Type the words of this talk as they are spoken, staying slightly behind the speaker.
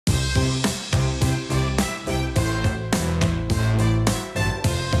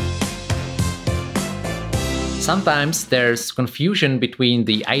Sometimes there's confusion between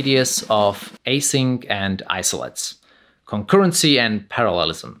the ideas of async and isolates, concurrency and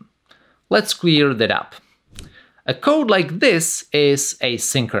parallelism. Let's clear that up. A code like this is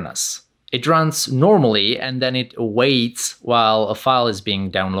asynchronous. It runs normally and then it waits while a file is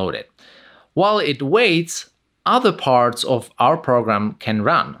being downloaded. While it waits, other parts of our program can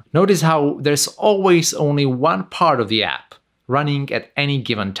run. Notice how there's always only one part of the app running at any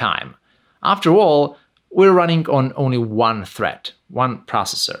given time. After all, we're running on only one thread, one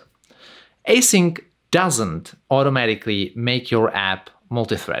processor. Async doesn't automatically make your app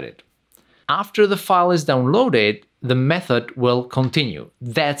multi-threaded. After the file is downloaded, the method will continue.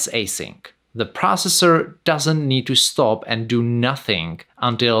 That's async. The processor doesn't need to stop and do nothing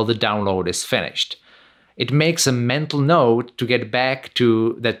until the download is finished. It makes a mental note to get back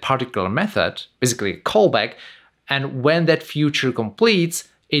to that particular method, basically a callback, and when that feature completes,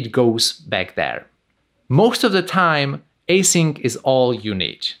 it goes back there. Most of the time, async is all you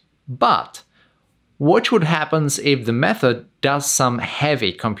need. But watch what happens if the method does some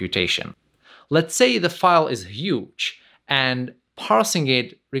heavy computation. Let's say the file is huge and parsing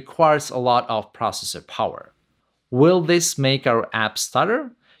it requires a lot of processor power. Will this make our app stutter?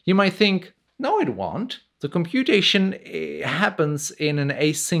 You might think, no, it won't. The computation happens in an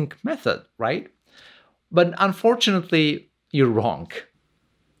async method, right? But unfortunately, you're wrong.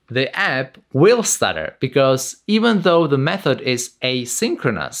 The app will stutter because even though the method is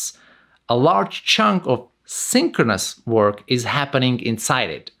asynchronous, a large chunk of synchronous work is happening inside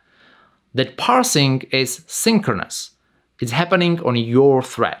it. That parsing is synchronous. It's happening on your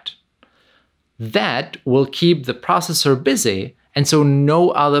thread. That will keep the processor busy, and so no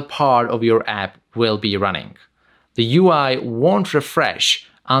other part of your app will be running. The UI won't refresh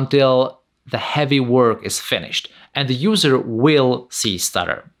until the heavy work is finished, and the user will see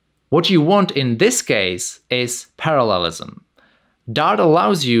stutter. What you want in this case is parallelism. Dart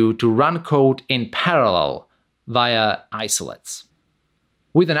allows you to run code in parallel via isolates.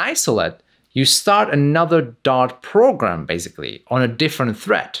 With an isolate, you start another Dart program, basically, on a different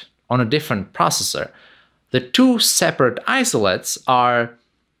thread, on a different processor. The two separate isolates are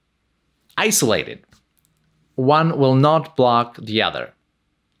isolated. One will not block the other.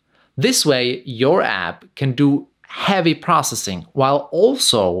 This way, your app can do heavy processing while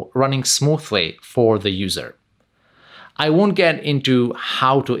also running smoothly for the user. I won't get into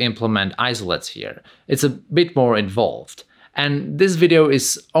how to implement isolates here. It's a bit more involved. And this video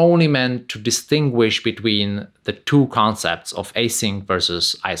is only meant to distinguish between the two concepts of async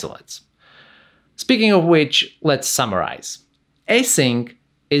versus isolates. Speaking of which, let's summarize. Async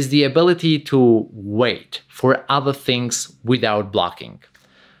is the ability to wait for other things without blocking.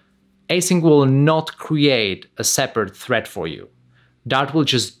 Async will not create a separate thread for you. Dart will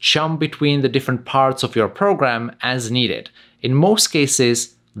just jump between the different parts of your program as needed. In most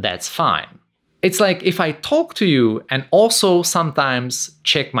cases, that's fine. It's like if I talk to you and also sometimes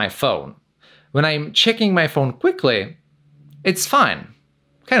check my phone. When I'm checking my phone quickly, it's fine.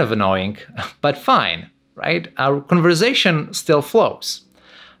 Kind of annoying, but fine, right? Our conversation still flows.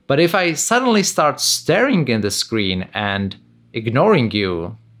 But if I suddenly start staring at the screen and ignoring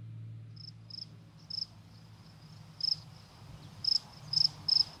you,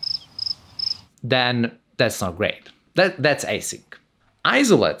 then that's not great. That's async.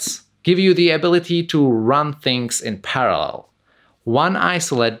 Isolates give you the ability to run things in parallel. One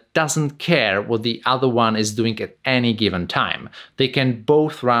isolate doesn't care what the other one is doing at any given time. They can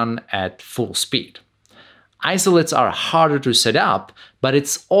both run at full speed. Isolates are harder to set up, but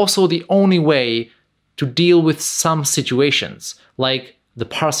it's also the only way to deal with some situations, like the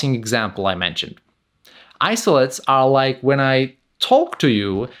parsing example I mentioned. Isolates are like when I talk to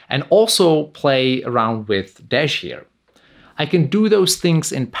you and also play around with Dash here. I can do those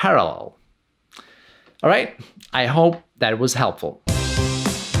things in parallel. All right, I hope that was helpful.